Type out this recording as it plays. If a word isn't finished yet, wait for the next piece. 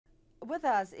With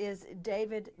us is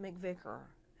David McVicker,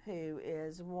 who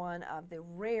is one of the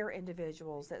rare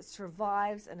individuals that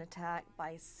survives an attack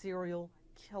by a serial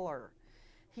killer.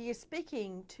 He is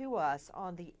speaking to us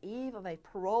on the eve of a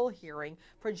parole hearing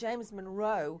for James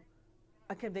Monroe,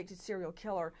 a convicted serial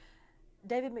killer.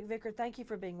 David McVicker, thank you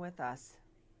for being with us.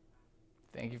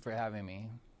 Thank you for having me.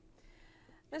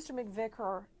 Mr.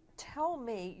 McVicker, tell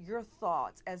me your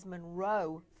thoughts as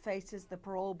Monroe faces the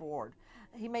parole board.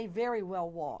 He may very well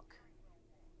walk.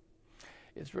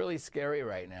 It's really scary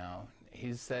right now.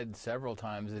 He's said several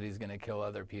times that he's going to kill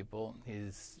other people.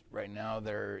 He's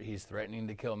threatening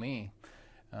to kill me.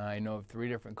 I know of 3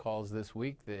 different calls this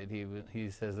week that he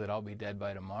says that I'll be dead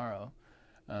by tomorrow.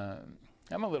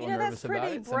 I'm a little nervous about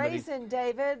it. That's pretty brazen,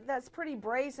 David. That's pretty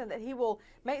brazen that he will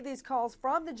make these calls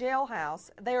from the jailhouse.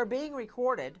 They are being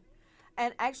recorded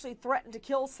and actually threaten to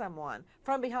kill someone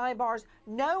from behind bars,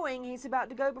 knowing he's about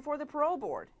to go before the parole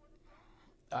board.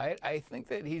 I think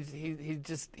that he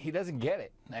doesn't get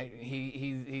it.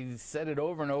 He's said it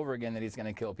over and over again that he's going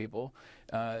to kill people.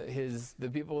 The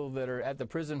people that are at the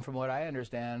prison, from what I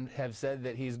understand, have said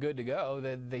that he's good to go,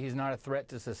 that he's not a threat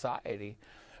to society.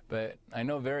 But I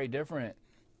know very different,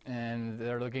 and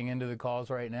they're looking into the calls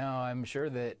right now. I'm sure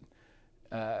that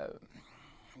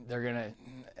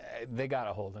they got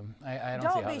to hold him. I don't see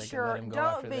how they can let him go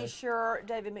after this. Don't be sure,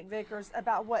 David McVickers,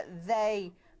 about what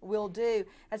they will do.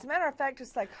 As a matter of fact, a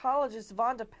psychologist,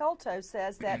 Vonda Pelto,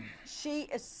 says that she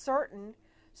is certain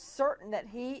that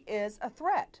he is a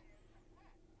threat.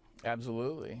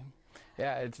 Absolutely.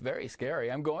 Yeah, it's very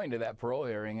scary. I'm going to that parole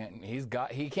hearing, and he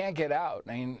can't get out.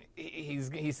 I mean,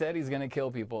 he said he's going to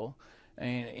kill people. I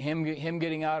mean, him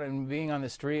getting out and being on the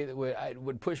street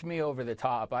would push me over the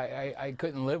top. I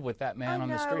couldn't live with that man on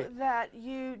the street. I know that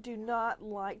you do not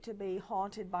like to be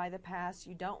haunted by the past.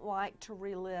 You don't like to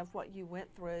relive what you went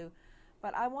through.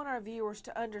 But I want our viewers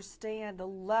to understand the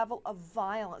level of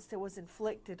violence that was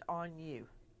inflicted on you.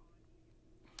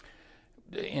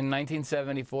 In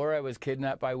 1974, I was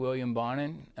kidnapped by William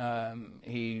Bonin.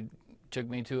 He took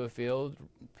me to a field,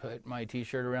 put my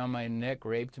T-shirt around my neck,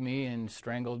 raped me, and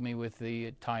strangled me with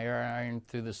the tire iron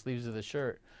through the sleeves of the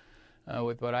shirt.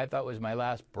 With what I thought was my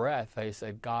last breath, I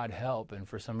said, "God help," and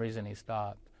for some reason he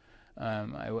stopped.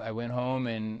 I went home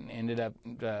and ended up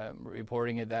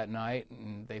reporting it that night,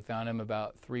 and they found him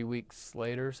about 3 weeks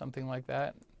later, something like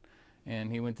that.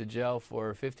 And he went to jail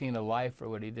for 15 to life for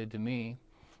what he did to me.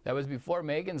 That was before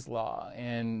Megan's Law,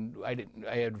 and I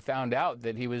had found out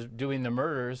that he was doing the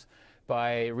murders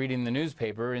by reading the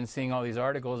newspaper and seeing all these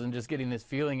articles and just getting this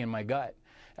feeling in my gut.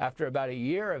 After about a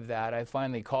year of that, I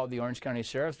finally called the Orange County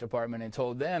Sheriff's Department and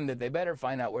told them that they better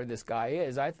find out where this guy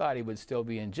is. I thought he would still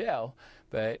be in jail,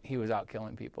 but he was out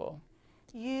killing people.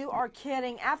 You are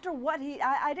kidding. After what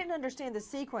I didn't understand the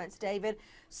sequence, David.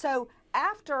 So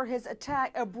after his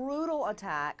attack, a brutal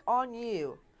attack on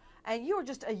you, and you were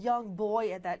just a young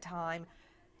boy at that time,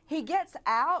 he gets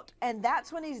out, and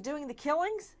that's when he's doing the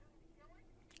killings?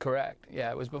 Correct.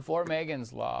 Yeah, it was before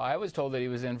Megan's Law. I was told that he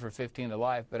was in for 15 to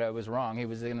life, but I was wrong. He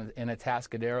was in a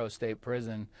Atascadero State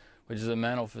Prison, which is a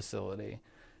mental facility,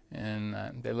 and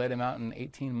they let him out in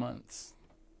 18 months.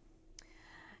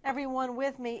 Everyone,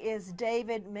 with me is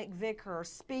David McVicker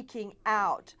speaking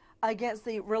out against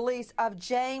the release of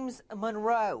James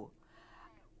Monroe.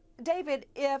 David,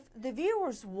 if the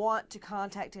viewers want to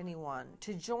contact anyone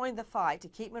to join the fight to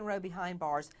keep Monroe behind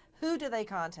bars, who do they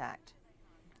contact?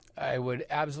 I would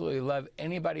absolutely love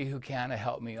anybody who can to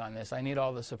help me on this. I need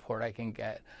all the support I can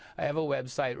get. I have a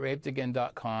website,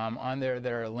 rapedagain.com. On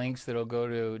there are links that will go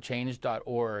to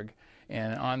change.org.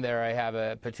 And on there I have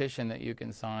a petition that you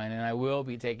can sign. And I will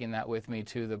be taking that with me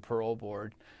to the parole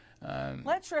board.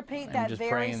 Let's repeat that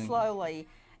very slowly.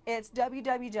 It's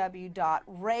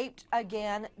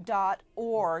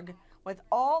www.rapedagain.org with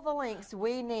all the links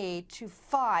we need to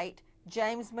fight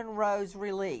James Monroe's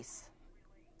release.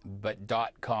 But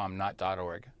 .com, not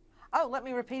 .org. Oh, let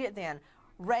me repeat it then.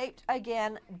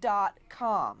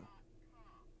 rapedagain.com.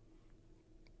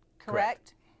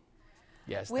 Correct?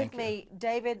 Yes, with me,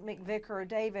 David McVicker.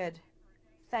 David,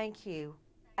 thank you.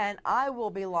 And I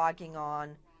will be logging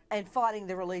on and fighting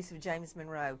the release of James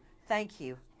Monroe. Thank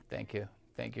you. Thank you.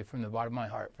 Thank you from the bottom of my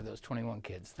heart for those 21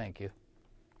 kids. Thank you.